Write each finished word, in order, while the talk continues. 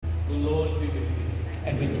The Lord be with you.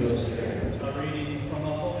 And with your spirit. A reading from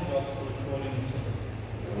the Holy Gospel according to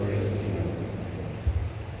Luke. Glory to you.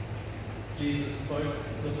 Jesus spoke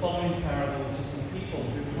the following parable to some people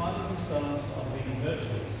who prided themselves on being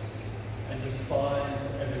virtuous and despised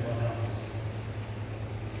everyone else.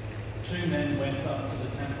 2 men went up to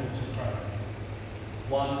the temple to pray,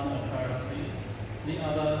 one a Pharisee, the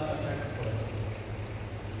other a tax collector.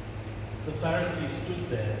 The Pharisee stood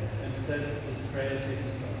there and said this prayer to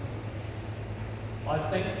himself: I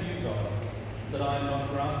thank you, God, that I am not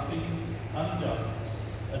grasping, unjust,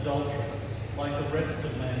 adulterous, like the rest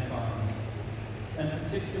of mankind, and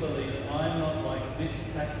particularly that I am not like this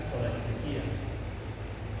tax collector here.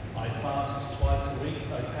 I fast twice a week,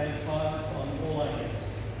 I pay tithes on all I get.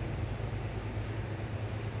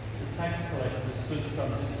 The tax collector stood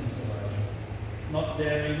some distance away, not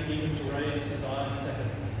daring even to raise his eyes to heaven.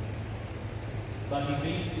 But he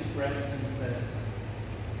beat his breast and said,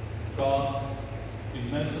 God, be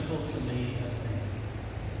merciful to me, a sinner.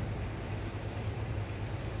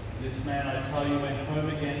 This man, I tell you, went home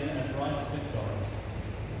again at rights with God.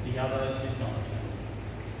 The other did not.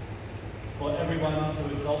 For everyone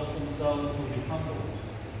who exalts themselves will be humbled,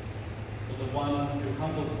 but the one who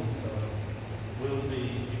humbles themselves will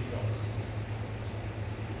be exalted.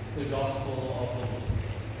 The Gospel of the Lord.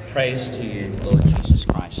 Praise to you, Lord Jesus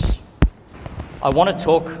Christ. I want to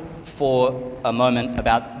talk for a moment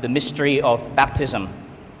about the mystery of baptism,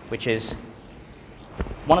 which is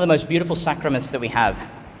one of the most beautiful sacraments that we have.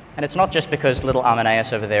 And it's not just because little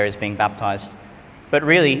Arminius over there is being baptized, but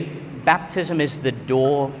really, baptism is the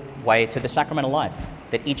doorway to the sacramental life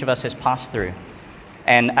that each of us has passed through.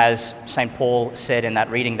 And as St. Paul said in that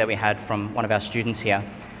reading that we had from one of our students here,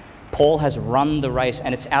 Paul has run the race,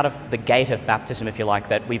 and it's out of the gate of baptism, if you like,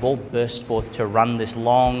 that we've all burst forth to run this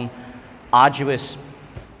long, arduous,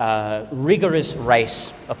 rigorous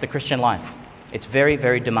race of the Christian life. It's very,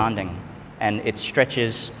 very demanding, and it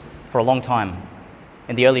stretches for a long time.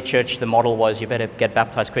 In the early church, the model was you better get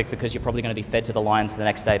baptized quick because you're probably going to be fed to the lions the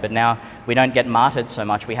next day. But now we don't get martyred so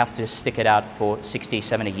much. We have to stick it out for 60,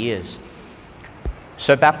 70 years.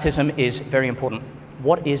 So baptism is very important.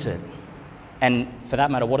 What is it? And for that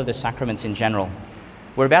matter, what are the sacraments in general?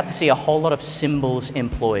 We're about to see a whole lot of symbols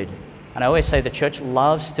employed. And I always say the church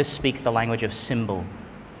loves to speak the language of symbol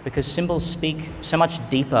because symbols speak so much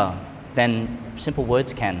deeper than simple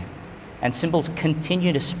words can. And symbols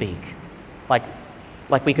continue to speak.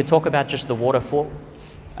 Like we could talk about just the waterfall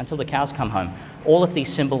until the cows come home. All of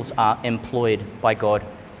these symbols are employed by God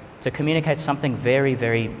to communicate something very,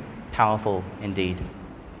 very powerful indeed.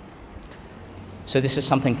 So this is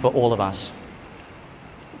something for all of us.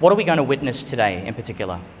 What are we going to witness today in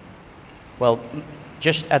particular? Well,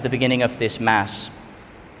 just at the beginning of this Mass,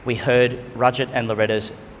 we heard Rajat and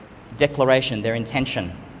Loretta's declaration, their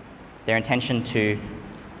intention to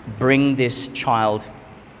bring this child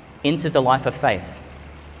into the life of faith.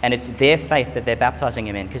 And it's their faith that they're baptizing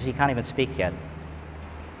him in, because he can't even speak yet.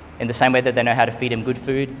 In the same way that they know how to feed him good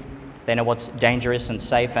food, they know what's dangerous and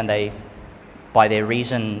safe, and they, by their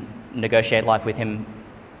reason, negotiate life with him.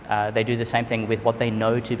 They do the same thing with what they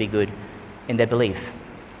know to be good in their belief.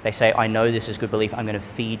 They say, I know this is good belief, I'm going to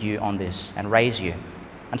feed you on this and raise you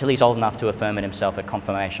until he's old enough to affirm it himself at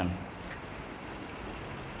confirmation.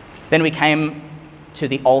 Then we came to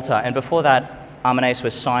the altar, and before that, Arminius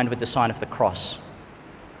was signed with the sign of the cross,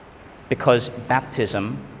 because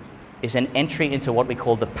baptism is an entry into what we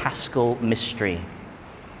call the Paschal mystery,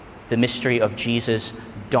 the mystery of Jesus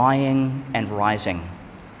dying and rising.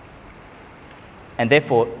 And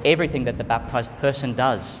therefore, everything that the baptized person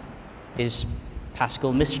does is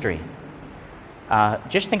Paschal mystery.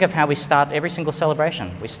 Just think of how we start every single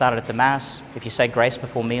celebration. We started at the Mass. If you say grace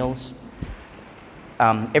before meals,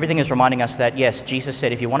 everything is reminding us that, yes, Jesus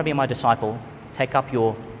said, if you want to be my disciple, take up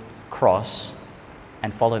your cross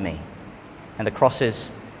and follow me. And the cross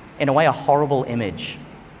is, in a way, a horrible image.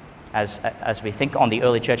 As we think on the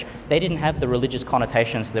early church, they didn't have the religious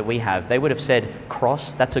connotations that we have. They would have said,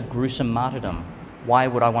 cross, that's a gruesome martyrdom. Why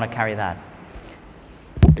would I want to carry that?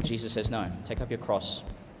 But Jesus says, no, take up your cross,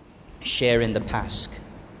 share in the Pasch.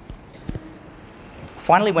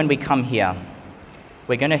 Finally, when we come here,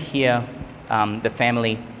 we're going to hear the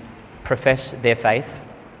family profess their faith,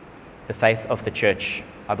 the faith of the church.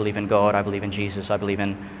 I believe in God, I believe in Jesus, I believe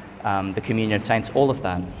in the communion of saints, all of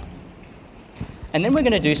that. And then we're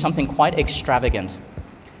going to do something quite extravagant.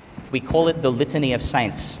 We call it the Litany of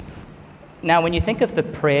Saints. Now, when you think of the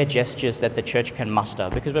prayer gestures that the church can muster,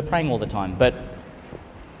 because we're praying all the time, but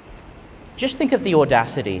just think of the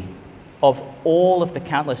audacity of all of the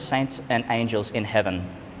countless saints and angels in heaven.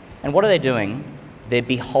 And what are they doing? They're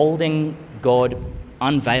beholding God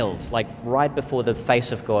unveiled, like right before the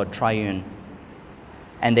face of God, triune,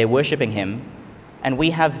 and they're worshipping him, and we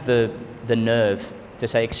have the nerve to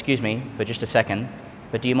say, excuse me for just a second,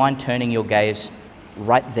 but do you mind turning your gaze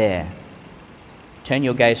right there? Turn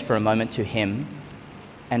your gaze for a moment to him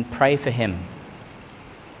and pray for him.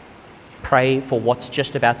 Pray for what's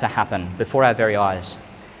just about to happen before our very eyes.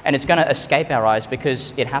 And it's going to escape our eyes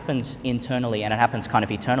because it happens internally and it happens kind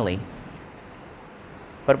of eternally.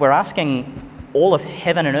 But we're asking all of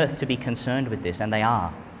heaven and earth to be concerned with this, and they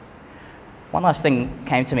are. One last thing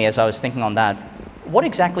came to me as I was thinking on that. What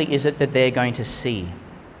exactly is it that they're going to see?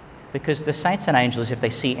 Because the saints and angels, if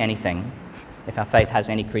they see anything, if our faith has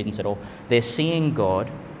any credence at all, they're seeing God,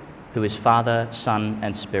 who is Father, Son,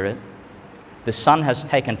 and Spirit. The Son has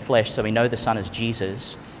taken flesh, so we know the Son is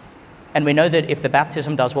Jesus. And we know that if the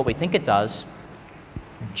baptism does what we think it does,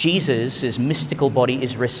 Jesus' mystical body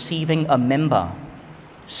is receiving a member.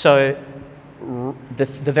 So the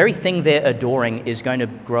very thing they're adoring is going to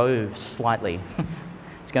grow slightly.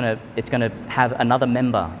 It's going to have another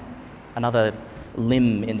member, another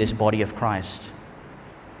limb in this body of Christ.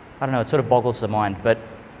 I don't know, it sort of boggles the mind, but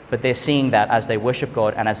they're seeing that as they worship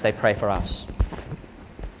God and as they pray for us.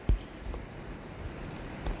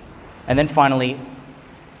 And then finally,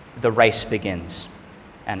 the race begins.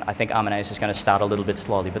 And I think Arminius is going to start a little bit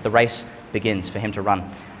slowly, but the race begins for him to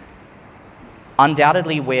run.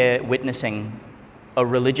 Undoubtedly, we're witnessing a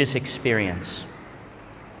religious experience.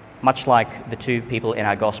 Much like the two people in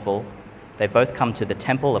our gospel, they've both come to the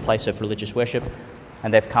temple, a place of religious worship,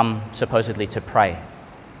 and they've come supposedly to pray.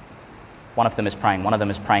 One of them is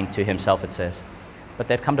praying to himself, it says. But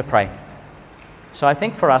they've come to pray. So I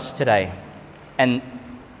think for us today, and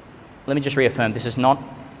let me just reaffirm, this is not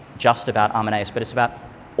just about Arminius, but it's about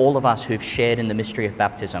all of us who've shared in the mystery of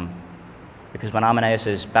baptism. Because when Arminius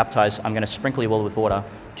is baptized, I'm going to sprinkle you all with water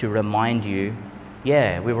to remind you,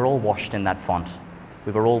 yeah, we were all washed in that font.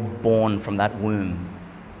 We were all born from that womb.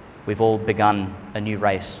 We've all begun a new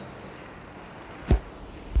race.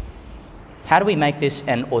 How do we make this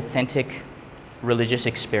an authentic religious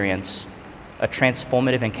experience, a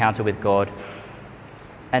transformative encounter with God,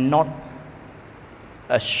 and not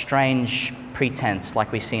a strange pretense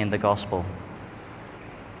like we see in the gospel?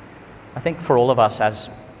 I think for all of us as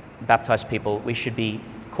baptized people, we should be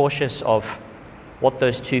cautious of what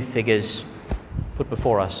those two figures put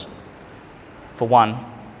before us. For one,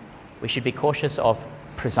 we should be cautious of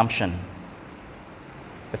presumption.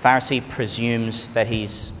 The Pharisee presumes that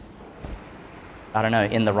he's,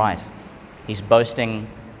 in the right. He's boasting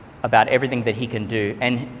about everything that he can do.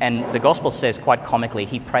 And the gospel says quite comically,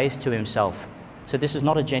 he prays to himself. So this is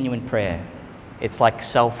not a genuine prayer. It's like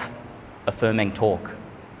self-affirming talk,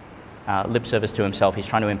 lip service to himself. He's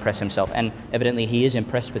trying to impress himself. And evidently he is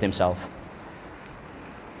impressed with himself.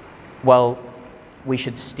 Well, we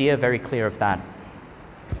should steer very clear of that.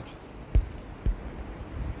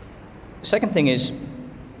 The second thing is,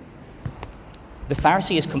 the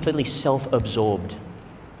Pharisee is completely self-absorbed.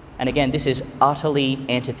 And again, this is utterly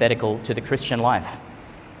antithetical to the Christian life.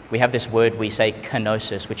 We have this word we say,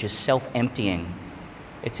 kenosis, which is self-emptying.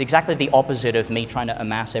 It's exactly the opposite of me trying to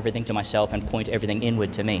amass everything to myself and point everything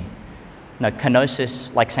inward to me. No,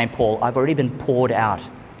 kenosis, like St. Paul, I've already been poured out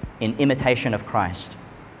in imitation of Christ.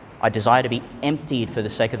 I desire to be emptied for the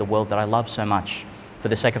sake of the world that I love so much, for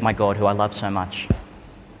the sake of my God who I love so much.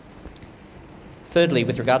 Thirdly,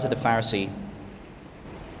 with regard to the Pharisee,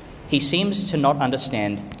 he seems to not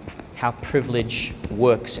understand how privilege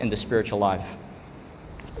works in the spiritual life.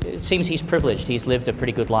 It seems he's privileged, he's lived a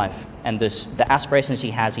pretty good life, and the aspirations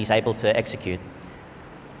he has, he's able to execute.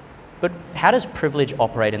 But how does privilege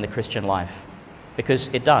operate in the Christian life? Because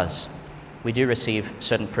it does. We do receive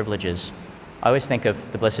certain privileges. I always think of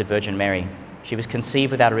the Blessed Virgin Mary. She was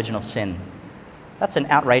conceived without original sin. That's an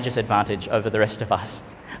outrageous advantage over the rest of us.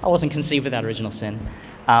 I wasn't conceived without original sin.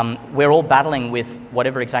 We're all battling with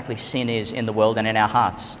whatever exactly sin is in the world and in our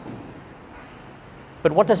hearts.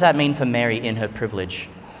 But what does that mean for Mary in her privilege?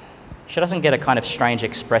 She doesn't get a kind of strange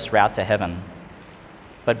express route to heaven.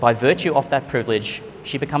 But by virtue of that privilege,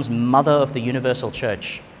 she becomes mother of the universal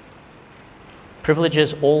church.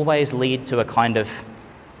 Privileges always lead to a kind of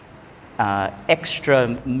extra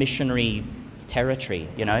missionary territory,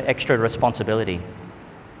 extra responsibility.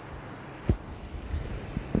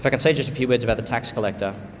 If I can say just a few words about the tax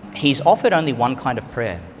collector, he's offered only one kind of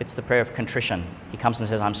prayer. It's the prayer of contrition. He comes and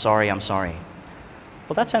says, I'm sorry, I'm sorry.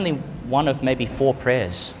 Well, that's only one of maybe 4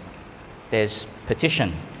 prayers. There's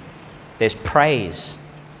petition, there's praise,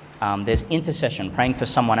 there's intercession, praying for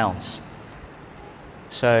someone else.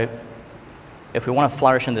 So if we want to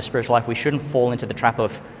flourish in the spiritual life, we shouldn't fall into the trap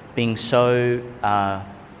of being so,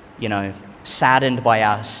 saddened by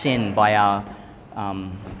our sin, by our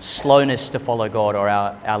slowness to follow God, or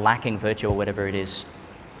our lacking virtue, or whatever it is.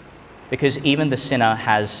 Because even the sinner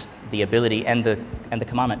has the ability and the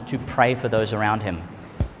commandment to pray for those around him,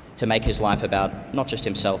 to make his life about not just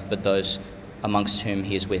himself, but those amongst whom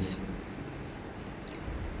he is with.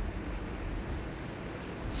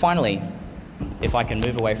 Finally, if I can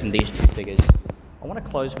move away from these two figures, I want to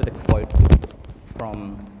close with a quote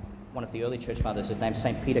from one of the early church fathers. His name's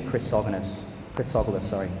St. Peter Chrysogolus.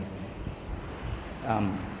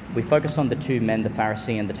 We focused on the two men, the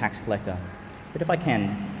Pharisee and the tax collector. But if I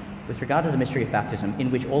can, with regard to the mystery of baptism,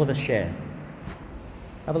 in which all of us share,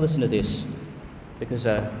 have a listen to this, because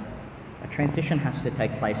a transition has to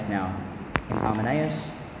take place now in Hymenaeus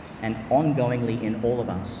and ongoingly in all of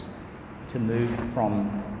us to move from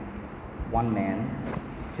one man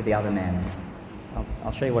to the other man.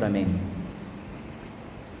 I'll show you what I mean.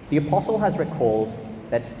 The apostle has recalled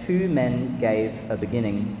that two men gave a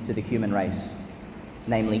beginning to the human race,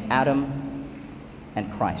 namely Adam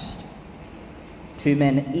and Christ. Two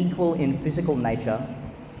men equal in physical nature,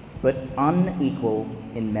 but unequal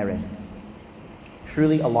in merit.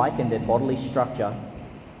 Truly alike in their bodily structure,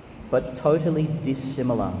 but totally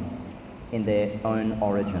dissimilar in their own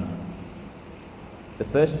origin. The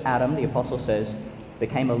first Adam, the apostle says,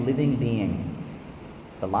 became a living being.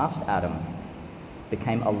 The last Adam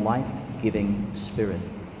became a life-giving spirit.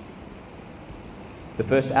 The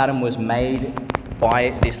first Adam was made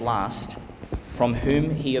by this last, from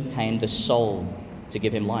whom he obtained the soul to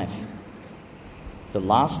give him life. The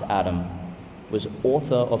last Adam was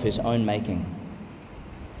author of his own making.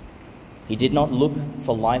 He did not look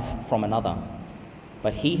for life from another,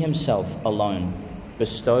 but he himself alone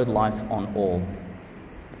bestowed life on all.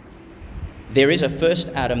 There is a first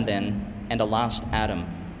Adam then, and a last Adam.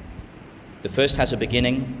 The first has a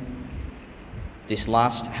beginning, this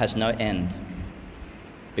last has no end.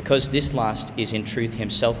 Because this last is in truth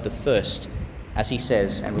himself the first, as he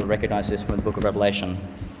says, and we'll recognize this from the book of Revelation,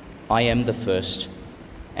 I am the first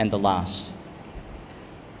and the last.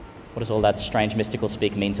 What does all that strange mystical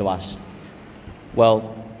speak mean to us?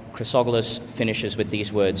 Well, Chrysogolus finishes with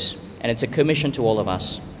these words, and it's a commission to all of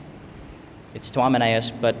us. It's to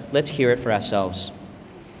Hymenaeus, but let's hear it for ourselves.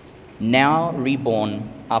 Now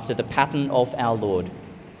reborn after the pattern of our Lord,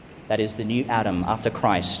 that is the new Adam after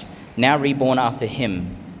Christ, now reborn after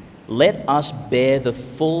him, let us bear the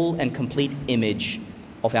full and complete image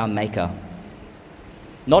of our Maker,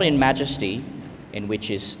 not in majesty, in which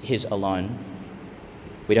is his alone.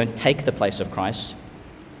 We don't take the place of Christ,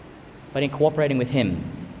 but in cooperating with him,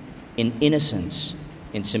 in innocence,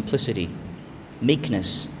 in simplicity,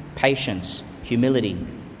 meekness, patience, humility,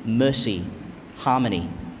 mercy, harmony,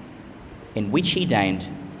 in which he deigned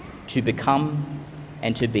to become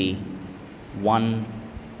and to be one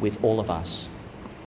with all of us.